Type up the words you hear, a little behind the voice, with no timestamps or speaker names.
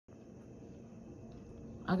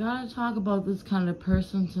I gotta talk about this kind of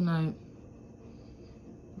person tonight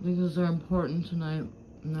because they're important tonight,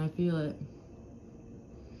 and I feel it.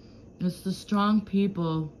 It's the strong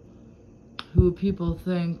people who people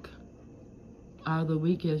think are the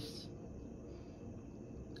weakest,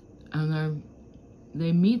 and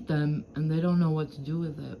they meet them and they don't know what to do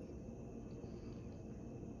with it.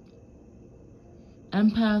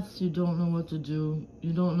 Empaths, you don't know what to do.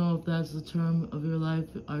 You don't know if that's the term of your life.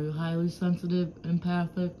 Are you highly sensitive,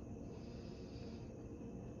 empathic?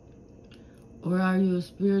 Or are you a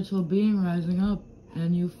spiritual being rising up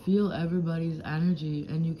and you feel everybody's energy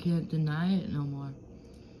and you can't deny it no more?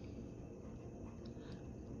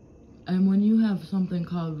 And when you have something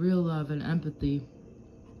called real love and empathy,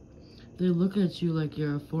 they look at you like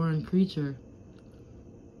you're a foreign creature.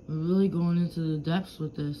 We're really going into the depths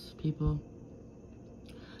with this, people.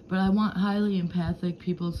 But I want highly empathic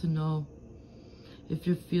people to know, if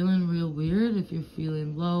you're feeling real weird, if you're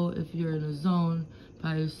feeling low, if you're in a zone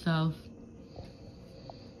by yourself,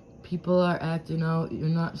 people are acting out, you're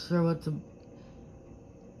not sure what to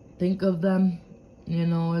think of them, you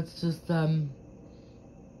know, it's just,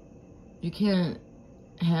 you can't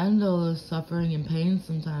handle the suffering and pain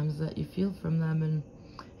sometimes that you feel from them,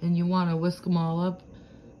 and you want to whisk them all up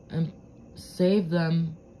and save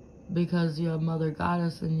them because you're a mother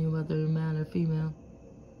goddess and you, whether you're man or female.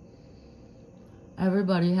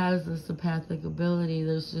 Everybody has this empathic ability.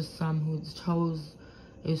 There's just some who chose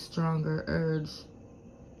a stronger urge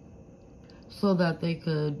so that they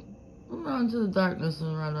could run to the darkness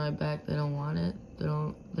and run right back. They don't want it. They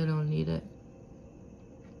don't need it.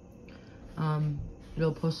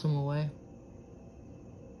 It'll push them away.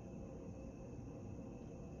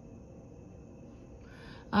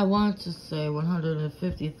 I want to say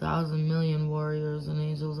 150,000 million warriors and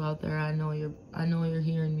angels out there. I know you're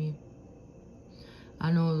hearing me.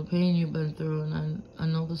 I know the pain you've been through, and I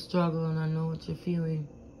know the struggle, and I know what you're feeling.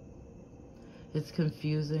 It's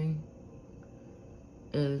confusing.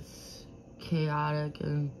 It's chaotic,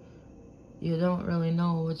 and you don't really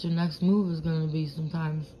know what your next move is going to be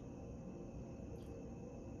sometimes.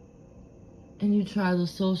 And you try the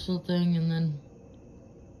social thing, and then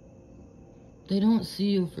they don't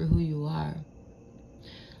see you for who you are.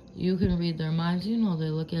 You can read their minds. You know they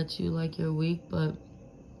look at you like you're weak, but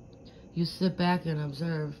you sit back and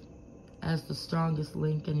observe as the strongest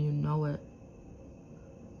link, and you know it.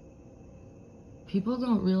 People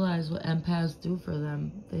don't realize what empaths do for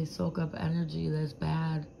them. They soak up energy that's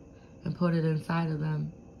bad and put it inside of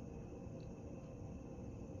them.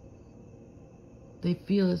 They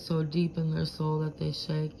feel it so deep in their soul that they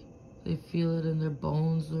shake. They feel it in their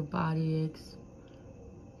bones, their body aches.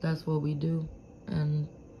 That's what we do. And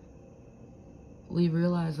we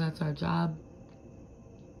realize that's our job.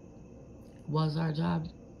 Was our job.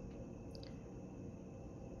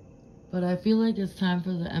 But I feel like it's time for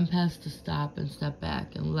the empaths to stop and step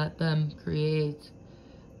back and let them create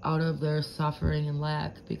out of their suffering and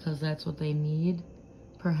lack, because that's what they need,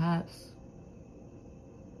 perhaps.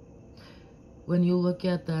 When you look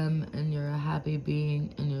at them and you're a happy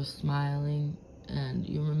being and you're smiling and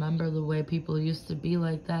you remember the way people used to be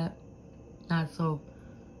like that, not so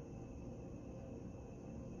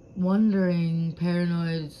wondering,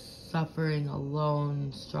 paranoid, suffering,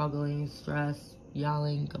 alone, struggling, stressed,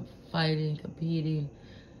 yelling, fighting, competing,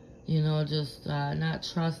 you know, just not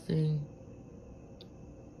trusting.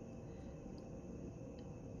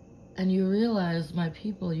 And you realize, my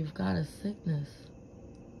people, you've got a sickness.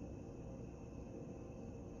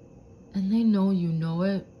 And they know you know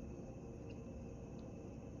it.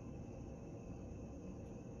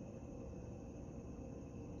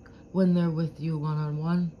 When they're with you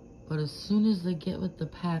one-on-one. But as soon as they get with the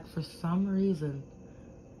pack, for some reason,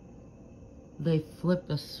 they flip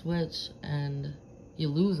a switch and you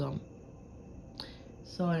lose them.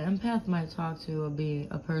 So an empath might talk to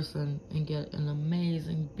a person and get an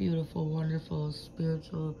amazing, beautiful, wonderful,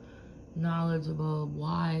 spiritual, knowledgeable,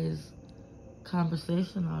 wise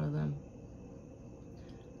conversation out of them.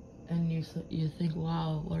 And you think,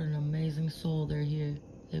 wow, what an amazing soul, they're here.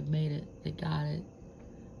 They've made it. They got it.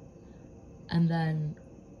 And then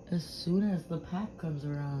as soon as the pack comes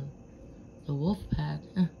around, the wolf pack,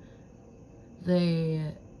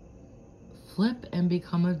 they flip and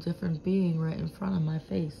become a different being right in front of my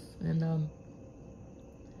face. And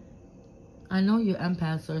I know you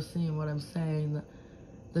empaths are seeing what I'm saying.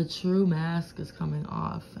 The true mask is coming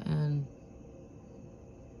off, and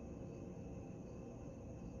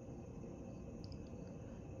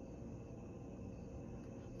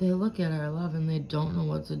they look at our love and they don't know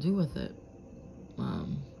what to do with it.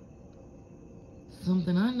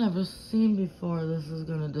 Something I've never seen before. This is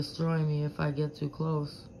gonna destroy me if I get too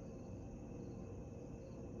close.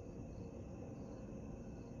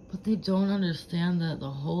 But they don't understand that the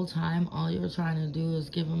whole time all you're trying to do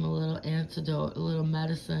is give them a little antidote, a little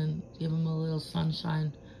medicine, give them a little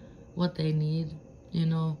sunshine, what they need, you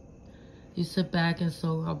know. You sit back and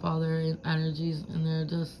soak up all their energies, and they're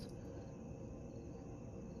just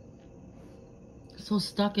so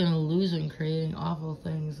stuck in illusion, creating awful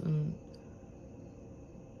things. And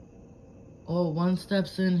one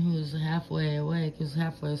steps in who's halfway awake, who's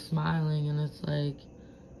halfway smiling, and it's like,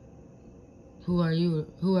 who are you?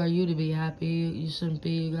 Who are you to be happy? You shouldn't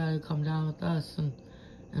be. You gotta come down with us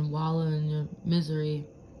and wallow in your misery.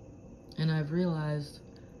 And I've realized,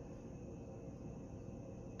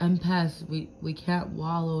 empaths, we can't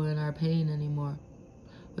wallow in our pain anymore.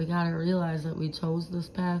 We gotta realize that we chose this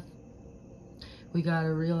path. We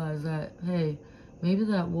gotta realize that, hey, maybe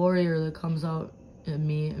that warrior that comes out in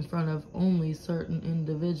me in front of only certain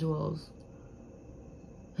individuals,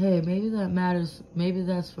 hey, maybe that matters. Maybe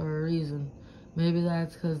that's for a reason. Maybe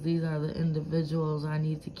that's because these are the individuals I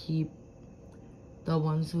need to keep, the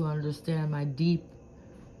ones who understand my deep.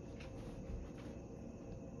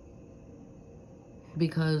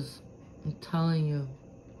 Because I'm telling you,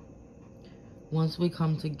 once we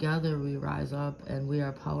come together, we rise up and we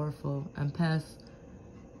are powerful. Empaths,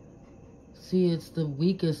 see, it's the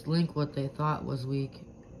weakest link what they thought was weak,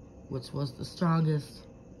 which was the strongest.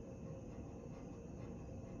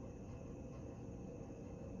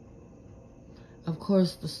 Of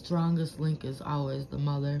course, the strongest link is always the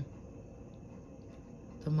mother.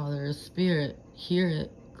 The mother is spirit. Hear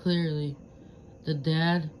it clearly. The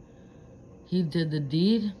dad, he did the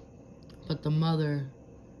deed, but the mother,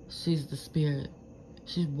 she's the spirit.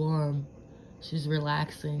 She's warm. She's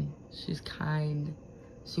relaxing. She's kind.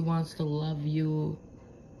 She wants to love you.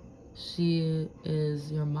 She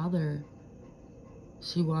is your mother.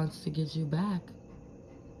 She wants to get you back.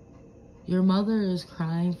 Your mother is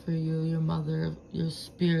crying for you. Your mother, your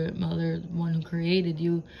spirit mother, the one who created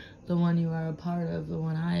you, the one you are a part of, the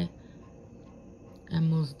one I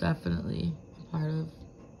am most definitely a part of.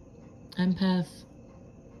 Empaths,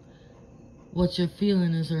 what you're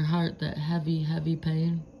feeling is her heart, that heavy, heavy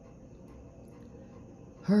pain.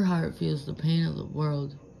 Her heart feels the pain of the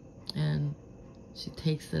world, and she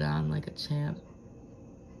takes it on like a champ.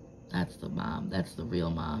 That's the mom. That's the real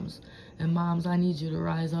moms. And moms, I need you to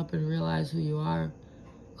rise up and realize who you are,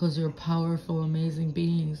 because you're powerful, amazing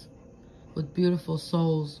beings with beautiful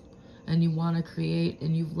souls, and you want to create,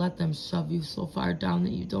 and you've let them shove you so far down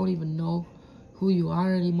that you don't even know who you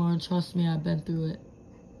are anymore. And trust me, I've been through it.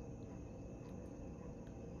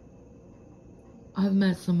 I've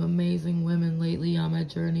met some amazing women lately on my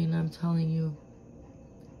journey, and I'm telling you,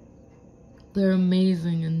 they're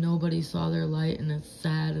amazing, and nobody saw their light, and it's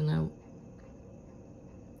sad. And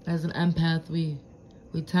as an empath, we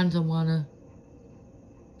tend to want to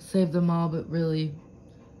save them all, but really,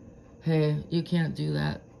 hey, you can't do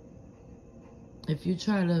that. If you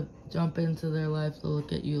try to jump into their life, they'll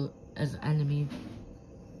look at you as an enemy.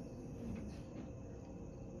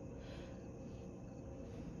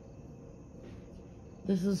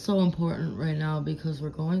 This is so important right now because we're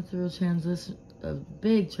going through a transition, a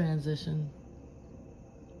big transition.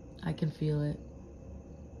 I can feel it.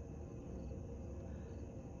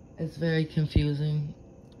 It's very confusing.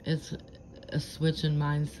 It's a switch in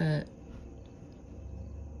mindset.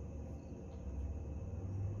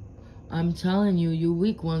 I'm telling you, you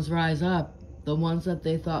weak ones rise up. The ones that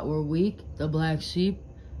they thought were weak, the black sheep,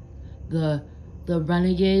 the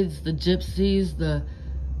renegades, the gypsies,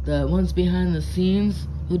 the ones behind the scenes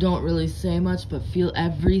who don't really say much but feel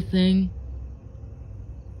everything.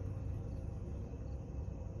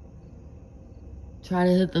 Try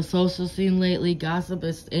to hit the social scene lately. Gossip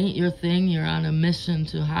ain't your thing. You're on a mission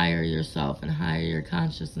to higher yourself and higher your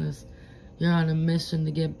consciousness. You're on a mission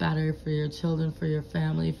to get better for your children, for your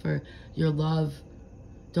family, for your love.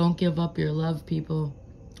 Don't give up your love, people.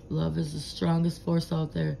 Love is the strongest force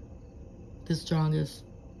out there. The strongest.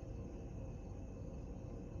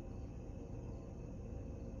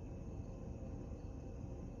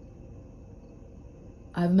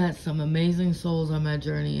 I've met some amazing souls on my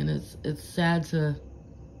journey, and it's sad to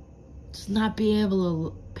just not be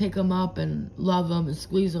able to pick them up and love them and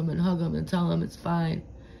squeeze them and hug them and tell them it's fine.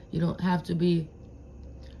 You don't have to be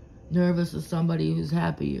nervous of somebody who's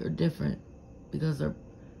happy or different because they're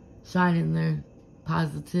shining their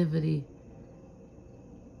positivity.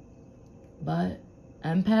 But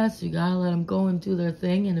empaths, you gotta let them go and do their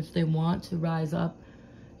thing, and if they want to rise up,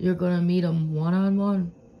 you're gonna meet them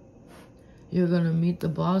one-on-one. You're going to meet the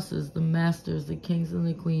bosses, the masters, the kings and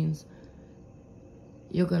the queens.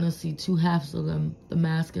 you're going to see two halves of them, the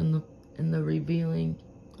mask and the revealing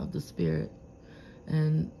of the spirit.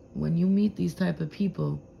 And when you meet these type of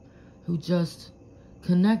people who just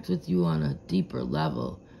connect with you on a deeper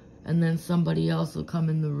level, and then somebody else will come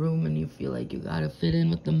in the room and you feel like you got to fit in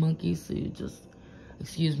with the monkeys, so you just,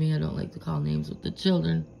 excuse me, I don't like to call names with the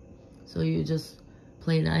children, so you just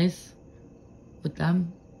play nice with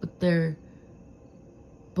them, but they're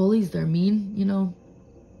bullies, they're mean, you know.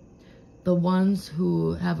 The ones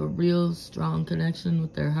who have a real strong connection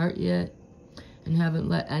with their heart yet and haven't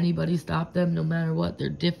let anybody stop them no matter what, they're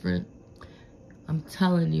different. I'm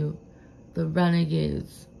telling you, the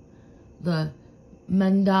renegades, the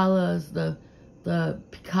Mandalas, the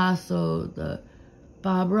Picasso, the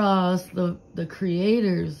Bob Ross, the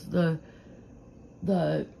creators, the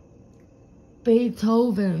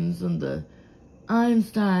Beethovens and the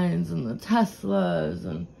Einsteins and the Teslas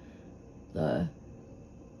and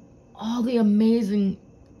all the amazing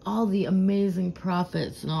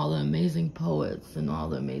prophets and all the amazing poets and all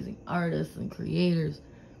the amazing artists and creators.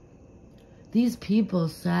 These people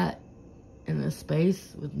sat in a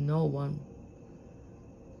space with no one,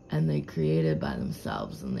 and they created by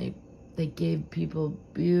themselves, and they gave people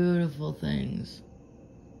beautiful things.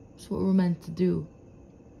 That's what we're meant to do.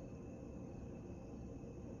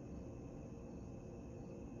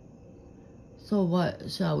 So what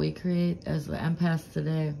shall we create as the empaths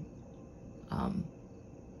today?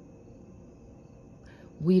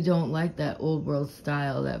 We don't like that old world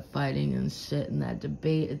style, that fighting and shit and that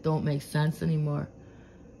debate. It don't make sense anymore.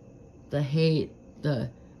 The hate,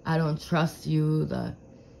 the I don't trust you, the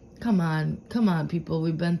come on people,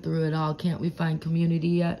 we've been through it all. Can't we find community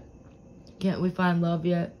yet? Can't we find love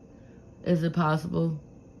yet? Is it possible?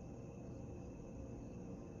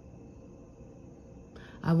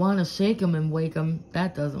 I want to shake them and wake them.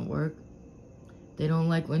 That doesn't work. They don't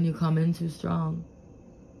like when you come in too strong.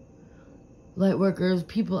 Lightworkers,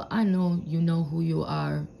 people, I know you know who you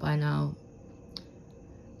are by now.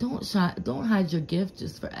 Don't hide your gift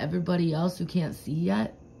just for everybody else who can't see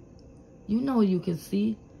yet. You know you can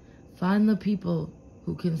see. Find the people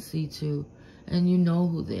who can see too, and you know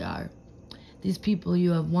who they are. These people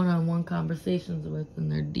you have one-on-one conversations with,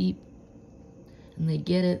 and they're deep, and they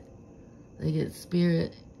get it. They get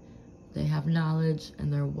spirit. They have knowledge,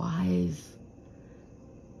 and they're wise.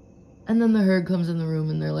 And then the herd comes in the room,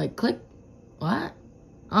 and they're like, click. What?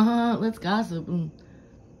 Let's gossip. And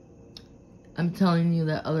I'm telling you,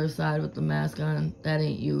 that other side with the mask on, that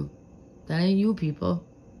ain't you. That ain't you, people.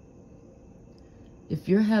 If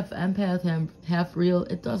you're half empath, half real,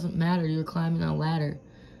 it doesn't matter. You're climbing a ladder.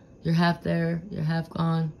 You're half there, you're half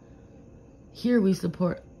gone. Here we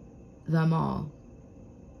support them all.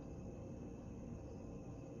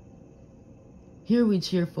 Here we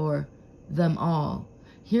cheer for them all.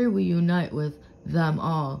 Here we unite with them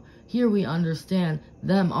all. Here we understand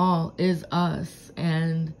them all is us.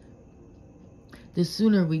 And the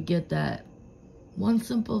sooner we get that one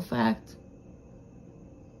simple fact,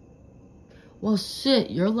 well,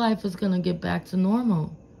 shit, your life is going to get back to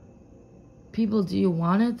normal. People, do you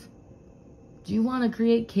want it? Do you want to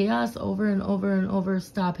create chaos over and over and over?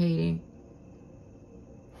 Stop hating.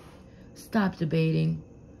 Stop debating.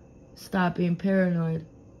 Stop being paranoid.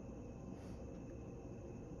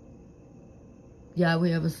 Yeah,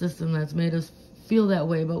 we have a system that's made us feel that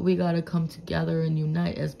way, but we got to come together and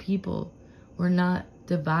unite as people. We're not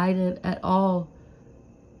divided at all.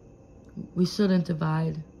 We shouldn't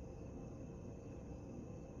divide.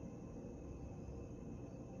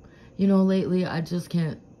 You know, lately, I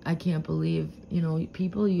can't believe, you know,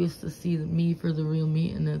 people used to see me for the real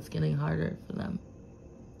me, and it's getting harder for them.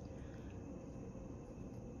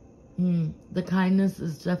 The kindness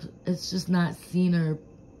is just, it's just not seen, or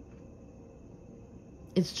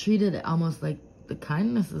it's treated almost like the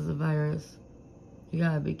kindness is a virus. You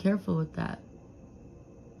gotta be careful with that.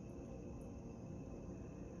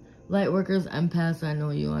 Lightworkers, empaths, I know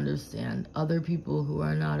you understand. Other people who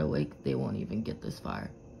are not awake, they won't even get this far.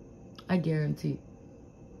 I guarantee.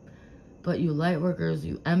 But you lightworkers,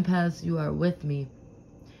 you empaths, you are with me.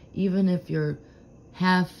 Even if you're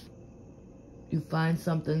half, you find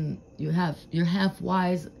something, you're half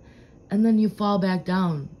wise, and then you fall back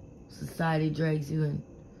down. Society drags you in.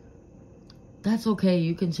 That's okay.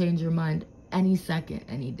 You can change your mind any second,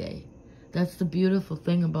 any day. That's the beautiful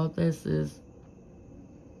thing about this, is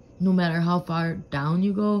no matter how far down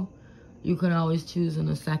you go, you can always choose in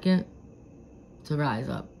a second to rise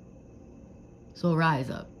up. So rise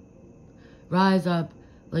up. Rise up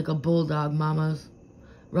like a bulldog, mamas.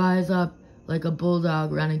 Rise up like a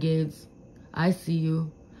bulldog, renegades. I see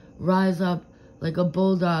you. Rise up like a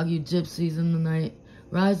bulldog, you gypsies in the night.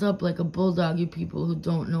 Rise up like a bulldog, you people who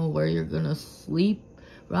don't know where you're gonna sleep.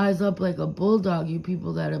 Rise up like a bulldog, you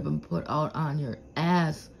people that have been put out on your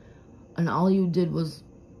ass and all you did was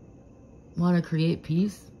want to create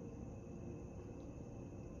peace.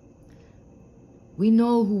 We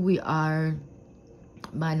know who we are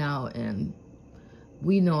by now, and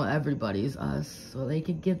we know everybody's us, so they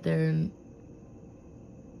could get there. And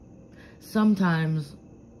sometimes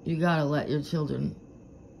you gotta let your children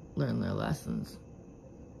learn their lessons.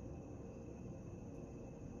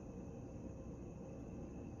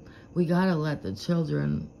 We gotta let the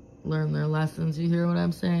children learn their lessons. You hear what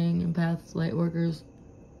I'm saying, empaths, light workers?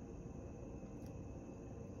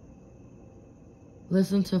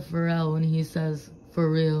 Listen to Pharrell when he says, for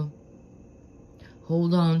real,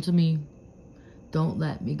 hold on to me, don't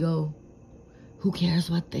let me go. Who cares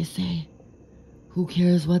what they say? Who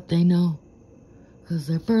cares what they know? Because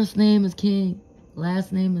their first name is King,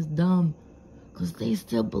 last name is Dumb. Because they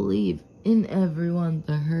still believe in everyone.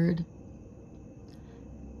 The herd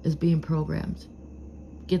is being programmed.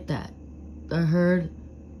 Get that. The herd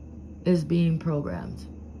is being programmed.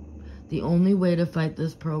 The only way to fight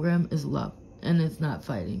this program is love. And it's not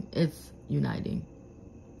fighting. It's uniting.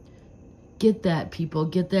 Get that, people.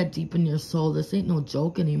 Get that deep in your soul. This ain't no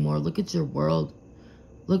joke anymore. Look at your world.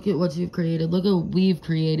 Look at what you've created. Look at what we've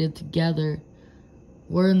created together.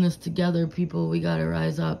 We're in this together, people. We gotta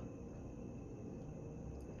rise up.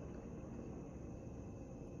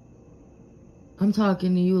 I'm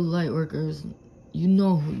talking to you, light workers. You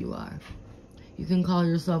know who you are. You can call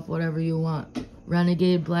yourself whatever you want.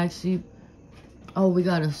 Renegade, black sheep. Oh, we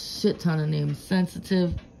got a shit ton of names.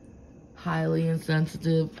 Sensitive, highly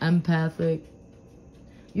insensitive, empathic.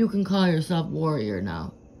 You can call yourself warrior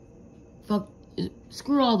now. Fuck,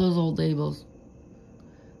 screw all those old labels.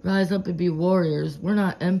 Rise up and be warriors. We're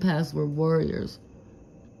not empaths, we're warriors.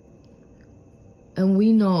 And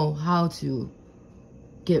we know how to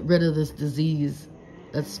get rid of this disease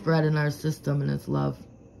that's spread in our system, and it's love.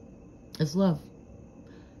 It's love.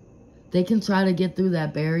 They can try to get through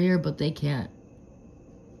that barrier, but they can't.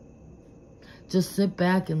 Just sit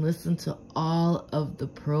back and listen to all of the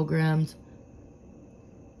programmed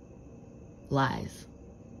lies.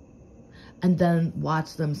 And then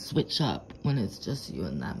watch them switch up when it's just you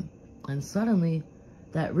and them. And suddenly,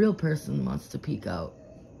 that real person wants to peek out.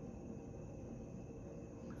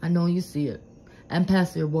 I know you see it.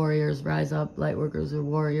 Empaths are warriors. Rise up. Light workers are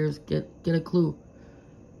warriors. Get a clue.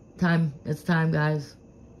 Time. It's time, guys.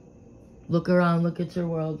 Look around. Look at your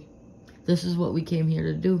world. This is what we came here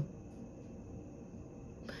to do.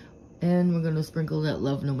 And we're going to sprinkle that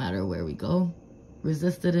love no matter where we go.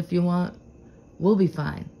 Resist it if you want. We'll be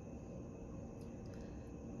fine.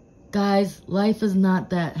 Guys, life is not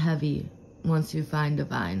that heavy once you find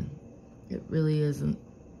divine. It really isn't.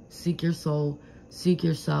 Seek your soul. Seek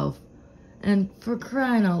yourself. And for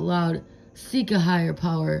crying out loud, seek a higher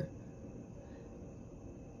power.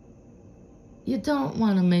 You don't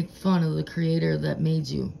want to make fun of the creator that made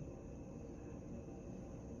you.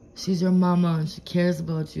 She's your mama and she cares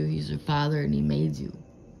about you. He's your father and he made you.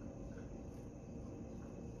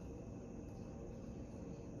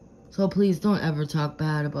 So please don't ever talk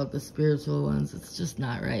bad about the spiritual ones. It's just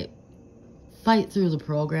not right. Fight through the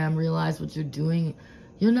program. Realize what you're doing.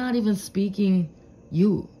 You're not even speaking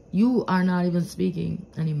you. You are not even speaking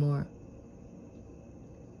anymore.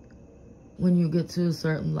 When you get to a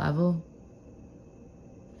certain level,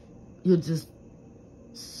 you're just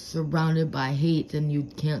surrounded by hate and you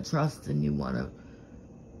can't trust and you want to...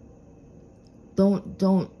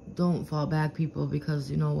 Don't fall back, people,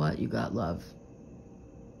 because you know what? You got love.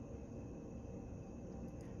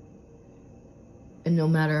 And no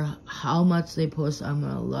matter how much they push, I'm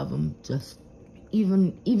going to love them just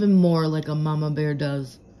even more like a mama bear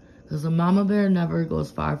does. Because a mama bear never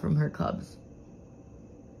goes far from her cubs.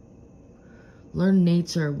 Learn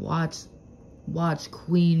nature. Watch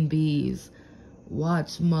queen bees.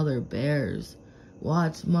 Watch mother bears.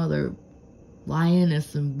 Watch mother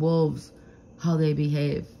lioness and wolves, how they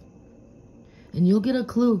behave. And you'll get a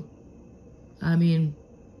clue. I mean,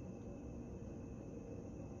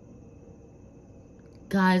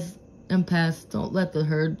 guys, empaths, don't let the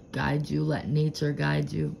herd guide you. Let nature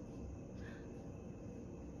guide you.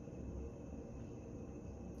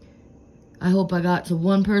 I hope I got to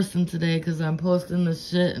one person today because I'm posting this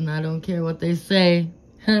shit and I don't care what they say.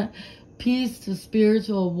 Peace to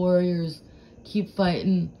spiritual warriors. Keep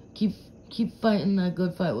fighting. Keep fighting that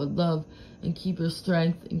good fight with love. And keep your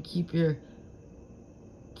strength and keep yourself.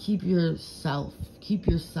 Keep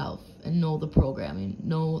yourself and know the programming.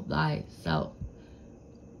 Know thyself.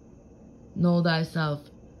 Know thyself.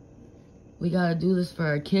 We gotta do this for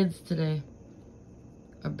our kids today.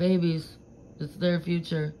 Our babies, it's their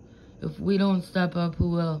future. If we don't step up,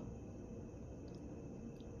 who will?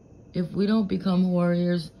 If we don't become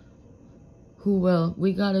warriors, who will?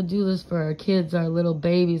 We gotta do this for our kids, our little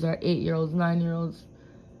babies, our 8-year-olds, 9-year-olds,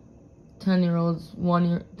 10-year-olds,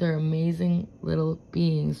 1-year. They're amazing little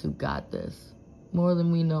beings who got this. More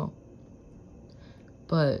than we know.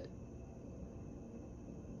 But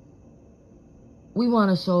we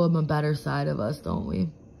want to show them a better side of us, don't we?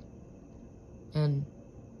 And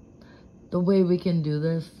the way we can do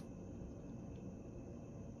this,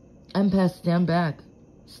 empaths, stand back.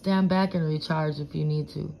 Stand back and recharge if you need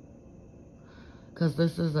to. Because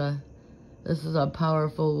this is a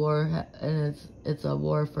powerful war, and it's a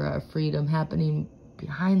war for our freedom happening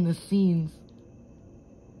behind the scenes.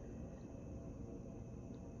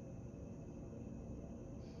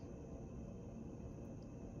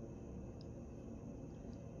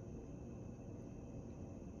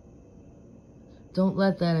 Don't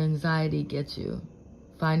let that anxiety get you.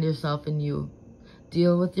 Find yourself in you.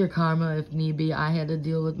 Deal with your karma if need be. I had to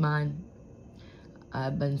deal with mine.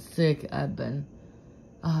 I've been sick. I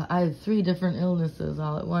had 3 different illnesses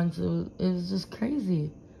all at once. It was just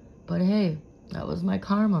crazy. But hey, that was my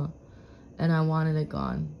karma. And I wanted it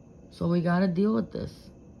gone. So we gotta deal with this.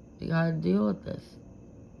 We gotta deal with this.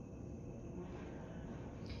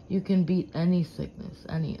 You can beat any sickness,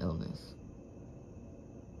 any illness.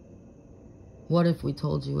 What if we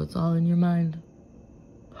told you it's all in your mind?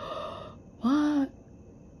 What?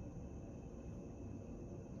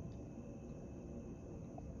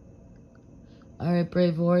 Alright,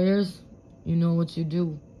 brave warriors. You know what you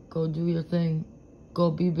do. Go do your thing. Go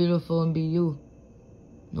be beautiful and be you.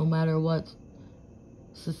 No matter what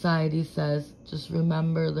society says. Just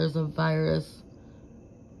remember there's a virus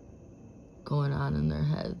going on in their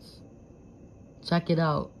heads. Check it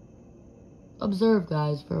out. Observe,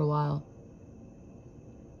 guys, for a while.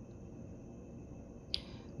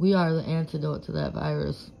 We are the antidote to that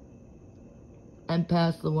virus.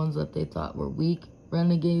 Empaths, the ones that they thought were weak,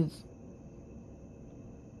 renegades.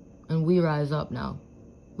 And we rise up now.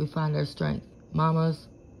 We find our strength. Mamas,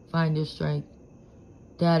 find your strength.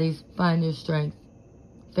 Daddies, find your strength.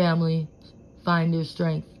 Family, find your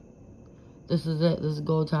strength. This is it. This is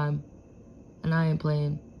go time. And I ain't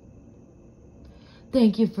playing.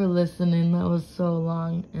 Thank you for listening. That was so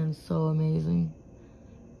long and so amazing.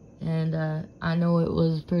 And I know it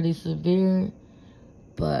was pretty severe,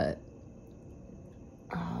 but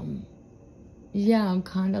yeah, I'm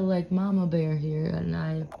kind of like Mama Bear here,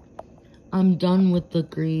 and I'm done with the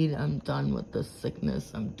greed. I'm done with the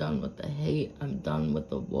sickness. I'm done with the hate. I'm done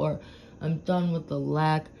with the war. I'm done with the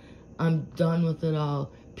lack. I'm done with it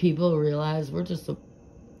all. People realize we're just a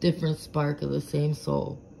different spark of the same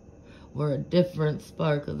soul. We're a different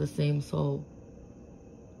spark of the same soul.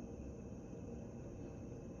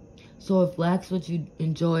 So if lack's what you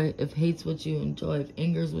enjoy, if hate's what you enjoy, if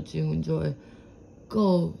anger's what you enjoy,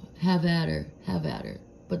 go have at her. Have at her.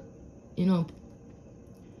 But, you know,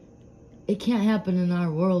 it can't happen in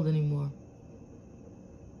our world anymore.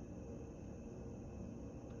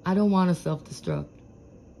 I don't want to self-destruct.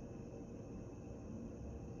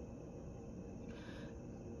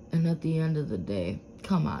 And at the end of the day,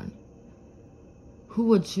 come on. Who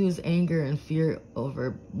would choose anger and fear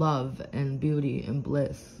over love and beauty and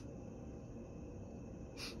bliss?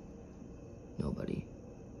 Nobody.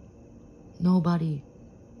 Nobody.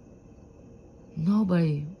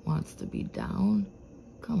 Nobody wants to be down.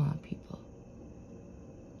 Come on, people.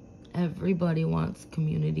 Everybody wants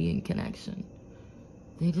community and connection.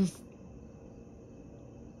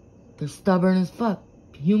 They're stubborn as fuck.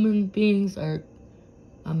 Human beings are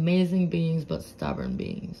amazing beings, but stubborn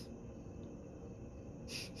beings.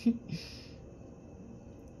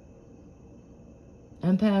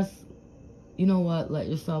 Empaths, you know what? Let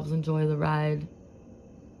yourselves enjoy the ride.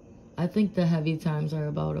 I think the heavy times are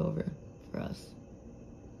about over for us.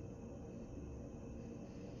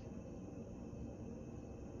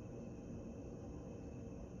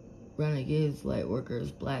 Renegades, light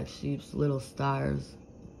workers, black sheeps, little stars.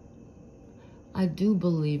 I do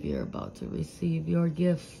believe you're about to receive your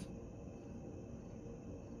gifts.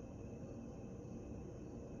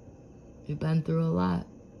 You've been through a lot.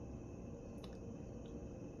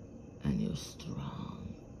 And you're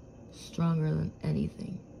strong. Stronger than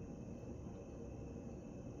anything.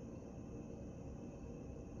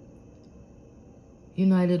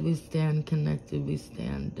 United we stand, connected we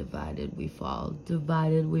stand, divided we fall.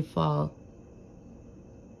 Divided we fall.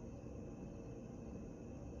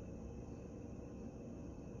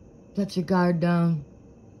 Let your guard down.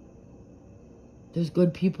 There's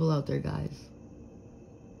good people out there, guys.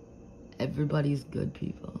 Everybody's good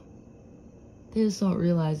people. They just don't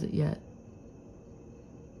realize it yet.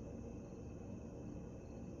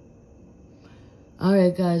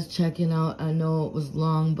 Alright guys, checking out. I know it was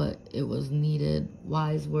long, but it was needed.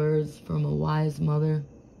 Wise words from a wise mother.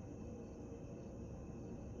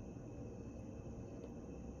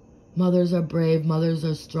 Mothers are brave. Mothers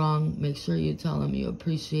are strong. Make sure you tell them you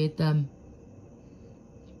appreciate them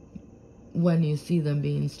when you see them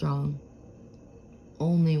being strong.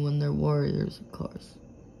 Only when they're warriors, of course.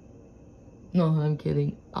 No, I'm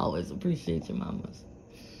kidding. Always appreciate your mamas.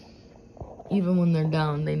 Even when they're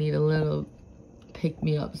down, they need a little pick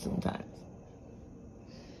me up sometimes.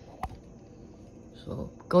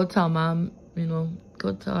 So go tell mom, you know,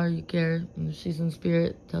 go tell her you care. And if she's in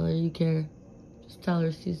spirit, tell her you care. Just tell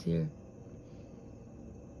her she's here.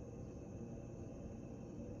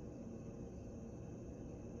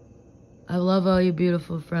 I love all you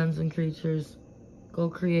beautiful friends and creatures. Go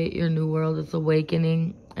create your new world. It's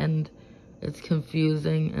awakening and it's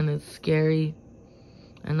confusing and it's scary.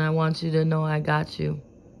 And I want you to know I got you.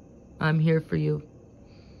 I'm here for you.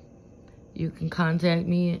 You can contact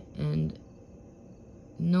me, and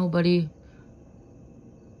nobody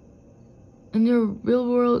in your real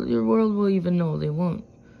world, your world will even know. They won't.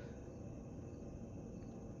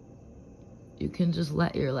 You can just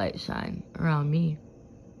let your light shine around me.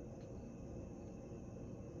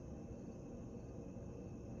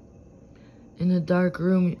 In a dark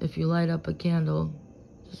room, if you light up a candle,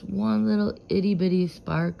 just one little itty bitty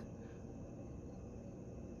spark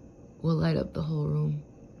will light up the whole room.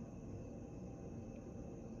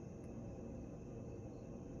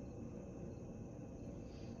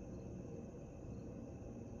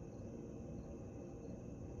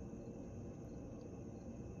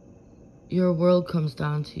 Your world comes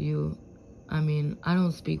down to you. I mean, I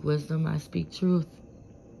don't speak wisdom, I speak truth.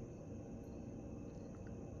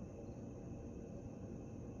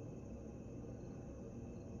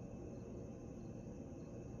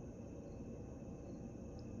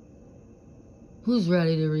 Who's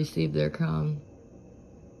ready to receive their crown?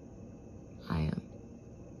 I am.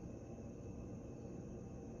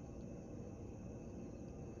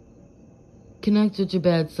 Connect with your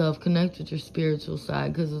bad self. Connect with your spiritual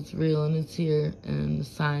side, because it's real and it's here, and the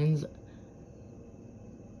signs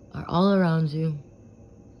are all around you.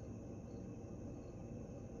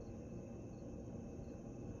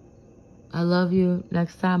 I love you.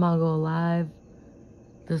 Next time I'll go live.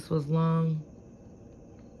 This was long,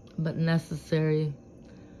 but necessary.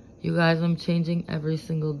 You guys, I'm changing every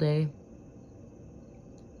single day.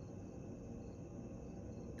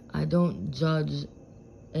 I don't judge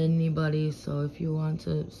anybody, so if you want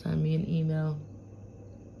to send me an email,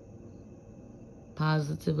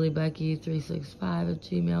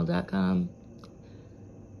 positivelybecky365@gmail.com.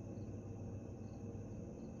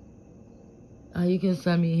 You can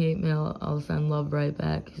send me hate mail. I'll send love right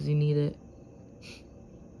back because you need it.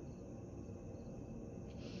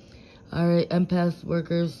 Alright, empath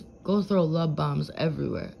workers, go throw love bombs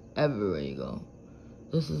everywhere. Everywhere you go.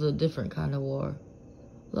 This is a different kind of war.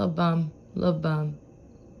 Love bomb, love bomb.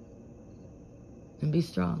 And be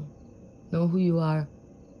strong. Know who you are.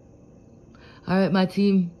 Alright, my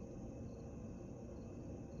team.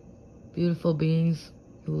 Beautiful beings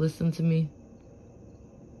who listen to me.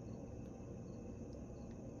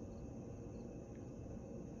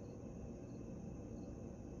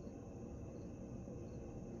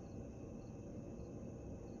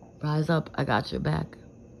 Rise up, I got your back.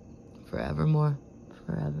 Forevermore,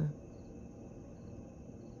 forever.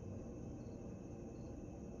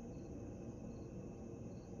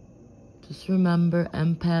 Just remember,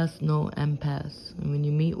 empaths know empaths. And when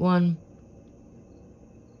you meet one,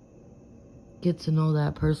 get to know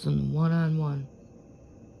that person one-on-one.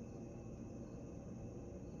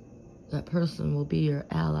 That person will be your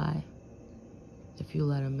ally if you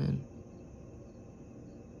let them in.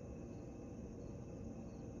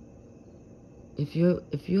 If you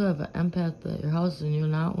have an empath at your house and you're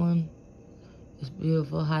not one, this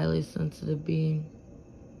beautiful, highly sensitive being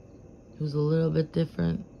who's a little bit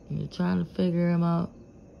different, and you're trying to figure him out,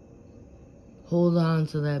 hold on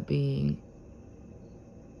to that being.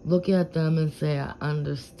 Look at them and say, I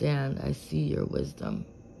understand, I see your wisdom.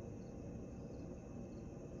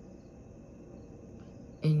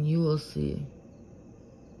 And you will see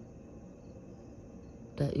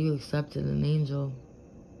that you accepted an angel.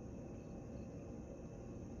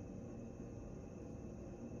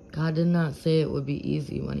 God did not say it would be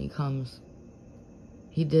easy when he comes.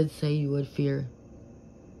 He did say you would fear.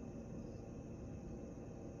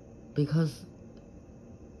 Because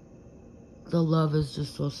the love is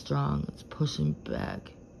just so strong. It's pushing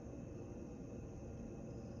back.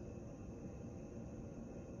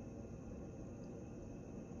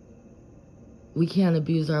 We can't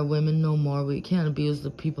abuse our women no more. We can't abuse the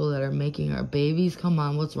people that are making our babies. Come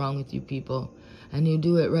on, what's wrong with you people? And you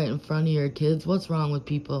do it right in front of your kids. What's wrong with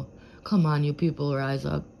people? Come on, you people, rise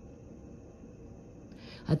up.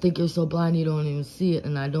 I think you're so blind you don't even see it,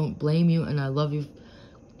 and I don't blame you, and I love you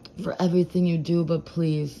for everything you do, but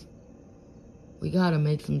please, we gotta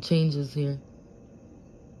make some changes here.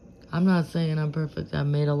 I'm not saying I'm perfect. I've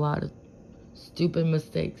made a lot of stupid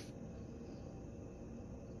mistakes.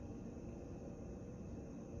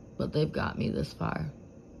 But they've got me this far.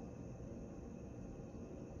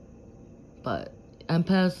 But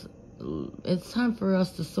empaths, it's time for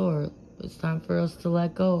us to soar. It's time for us to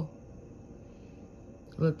let go.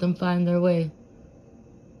 Let them find their way.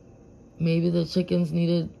 Maybe the chickens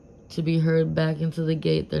needed to be herded back into the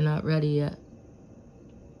gate. They're not ready yet.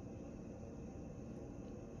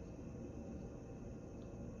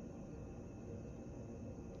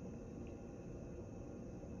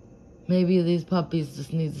 Maybe these puppies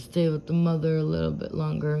just need to stay with the mother a little bit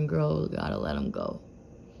longer and grow. We gotta let them go.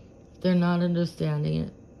 If they're not understanding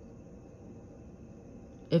it,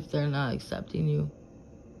 if they're not accepting you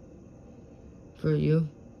for you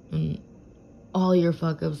and all your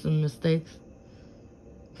fuck-ups and mistakes.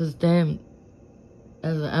 Because damn,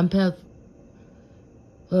 as an empath,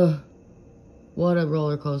 what a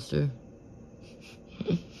roller coaster.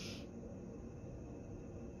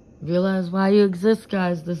 Realize why you exist,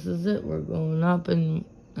 guys. This is it. We're going up, and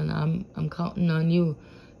I'm counting on you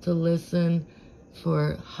to listen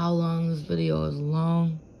for how long this video is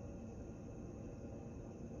long.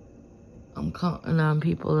 I'm counting on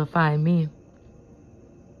people to find me.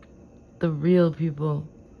 The real people.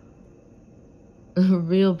 The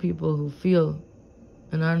real people who feel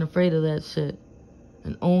and aren't afraid of that shit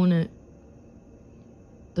and own it.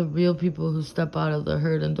 The real people who step out of the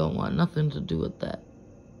herd and don't want nothing to do with that.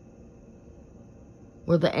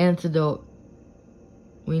 We're the antidote.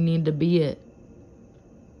 We need to be it.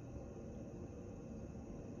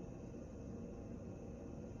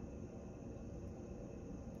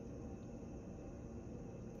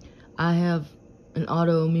 I have an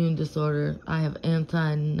autoimmune disorder. I have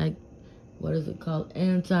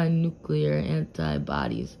anti-nuclear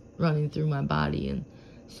antibodies running through my body. And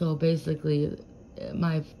so basically,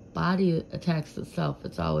 my body attacks itself.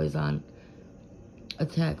 It's always on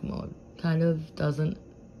attack mode. Kind of doesn't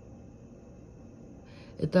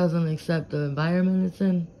accept the environment it's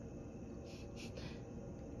in.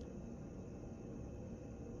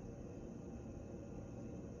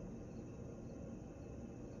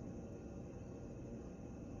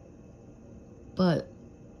 But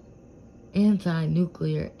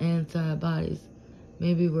anti-nuclear antibodies,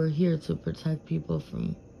 maybe we're here to protect people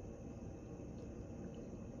from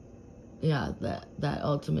that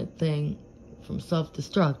ultimate thing, from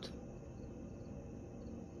self-destruct.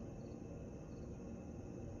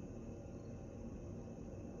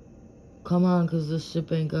 Come on, because this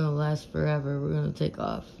ship ain't gonna last forever. We're gonna take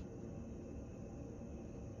off.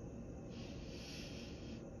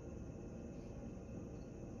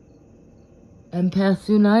 Empaths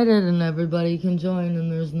United, and everybody can join, and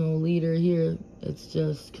there's no leader here. It's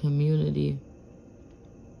just community.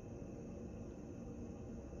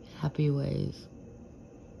 Happy ways.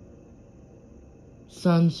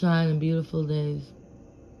 Sunshine and beautiful days.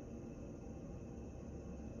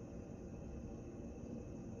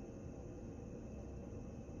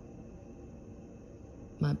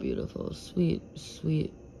 My beautiful, sweet,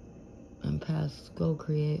 sweet empaths, go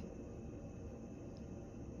create.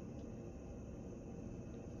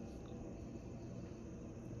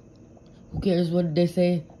 Who cares what they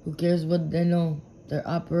say? Who cares what they know? They're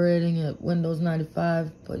operating at Windows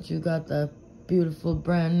 95, but you got the beautiful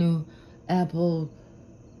brand new Apple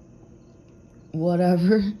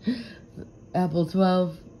whatever, Apple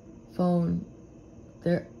 12 phone.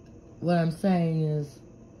 What I'm saying is,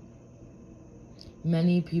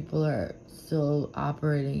 many people are still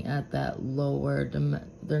operating at that lower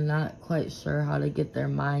they're not quite sure how to get their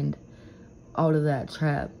mind out of that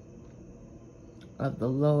trap of the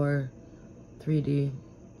lower 3D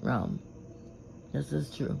realm. This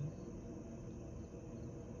is true.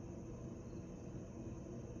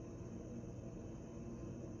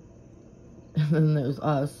 And then there's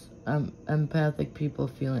us, empathic people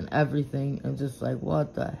feeling everything and just like,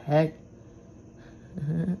 what the heck?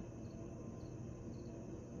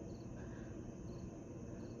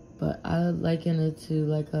 But I liken it to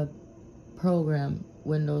like a program,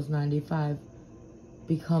 Windows 95,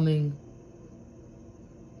 becoming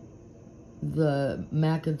the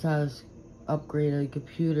Macintosh upgraded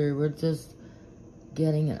computer. We're just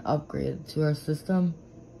getting an upgrade to our system,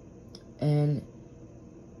 and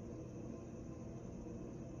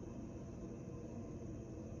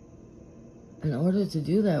In order to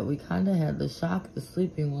do that, we kind of had to shock the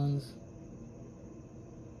sleeping ones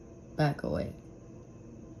back away.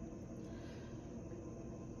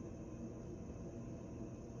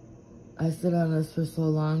 I sit on this for so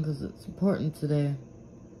long because it's important today.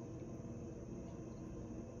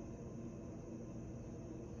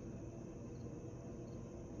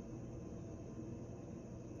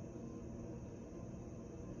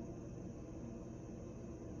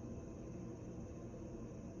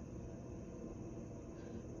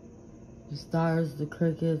 The stars, the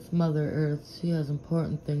crickets, Mother Earth, she has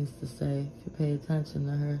important things to say if you pay attention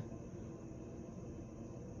to her.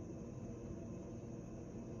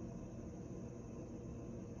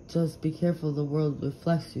 Just be careful, the world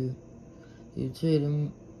reflects you. You treat a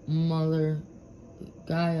Mother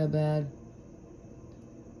Gaia bad,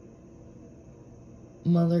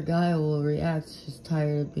 Mother Gaia will react. She's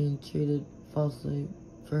tired of being treated falsely.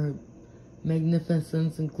 For her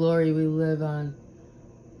magnificence and glory we live on.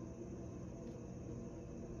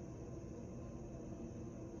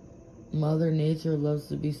 Mother Nature loves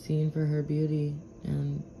to be seen for her beauty,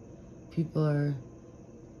 and people are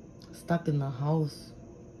stuck in the house.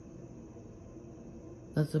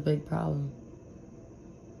 That's a big problem.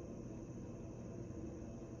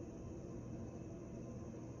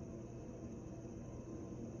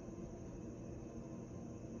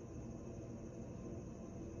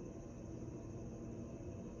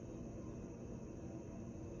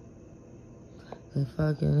 They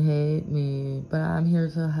fucking hate me, but I'm here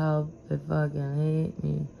to help. They fucking hate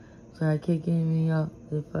me. Try kicking me up.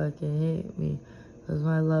 They fucking hate me. Cause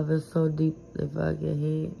my love is so deep. They fucking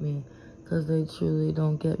hate me. Cause they truly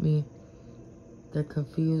don't get me. They're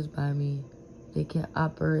confused by me. They can't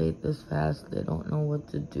operate this fast. They don't know what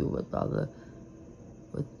to do with all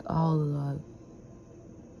the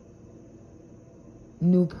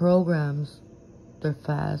new programs. They're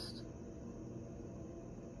fast.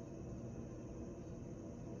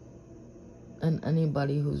 And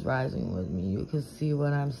anybody who's rising with me, you can see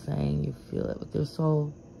what I'm saying. You feel it with your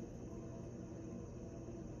soul.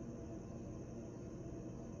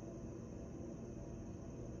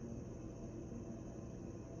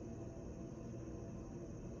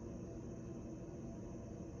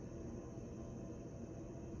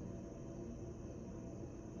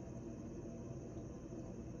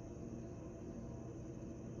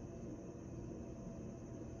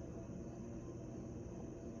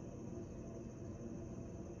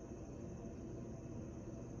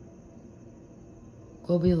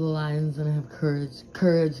 Go be the lions and have courage.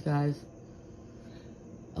 Courage, guys.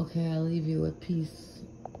 Okay, I'll leave you with peace.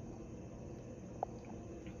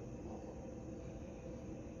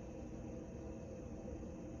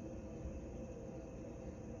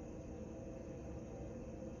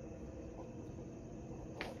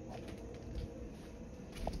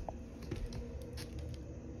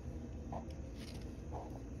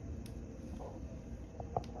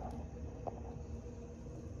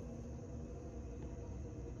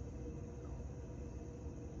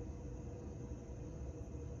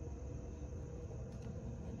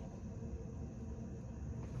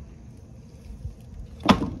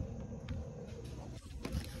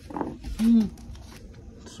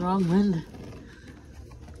 Strong wind.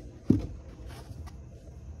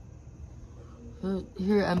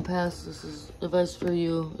 Here, empaths, this is advice for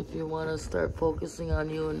you if you want to start focusing on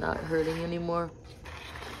you and not hurting anymore.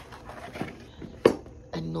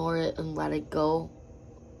 Ignore it and let it go.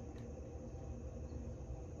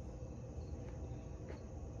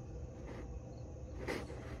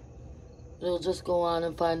 You'll just go on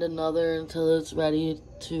and find another until it's ready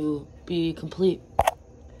to be complete.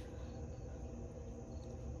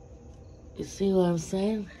 You see what I'm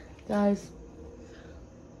saying, guys?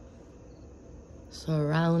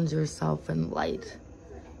 Surround yourself in light.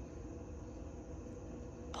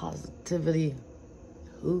 Positivity.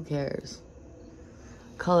 Who cares?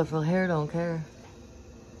 Colorful hair don't care.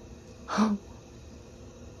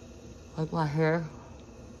 Like my hair.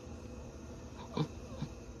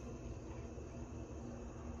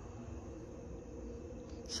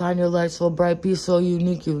 Shine your light so bright, be so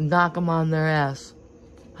unique, you knock them on their ass.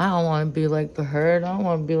 I don't want to be like the herd. I don't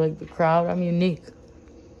want to be like the crowd. I'm unique.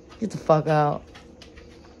 Get the fuck out.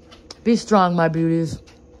 Be strong, my beauties.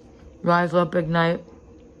 Rise up, ignite.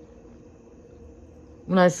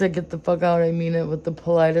 When I say get the fuck out, I mean it with the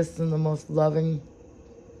politest and the most loving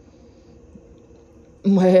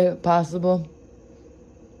way possible.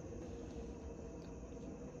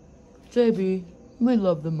 JB, we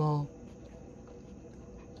love them all.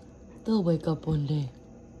 They'll wake up one day.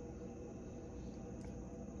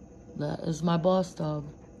 That is my boss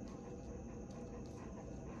dog.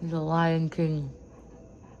 He's a Lion King.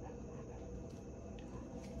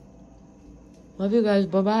 Love you guys.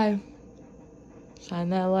 Bye-bye. Shine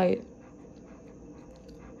that light.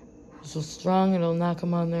 It's so strong, it'll knock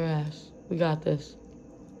them on their ass. We got this.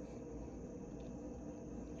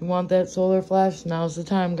 You want that solar flash? Now's the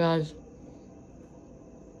time, guys.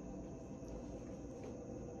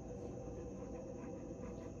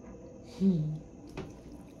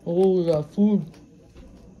 Oh, we got food.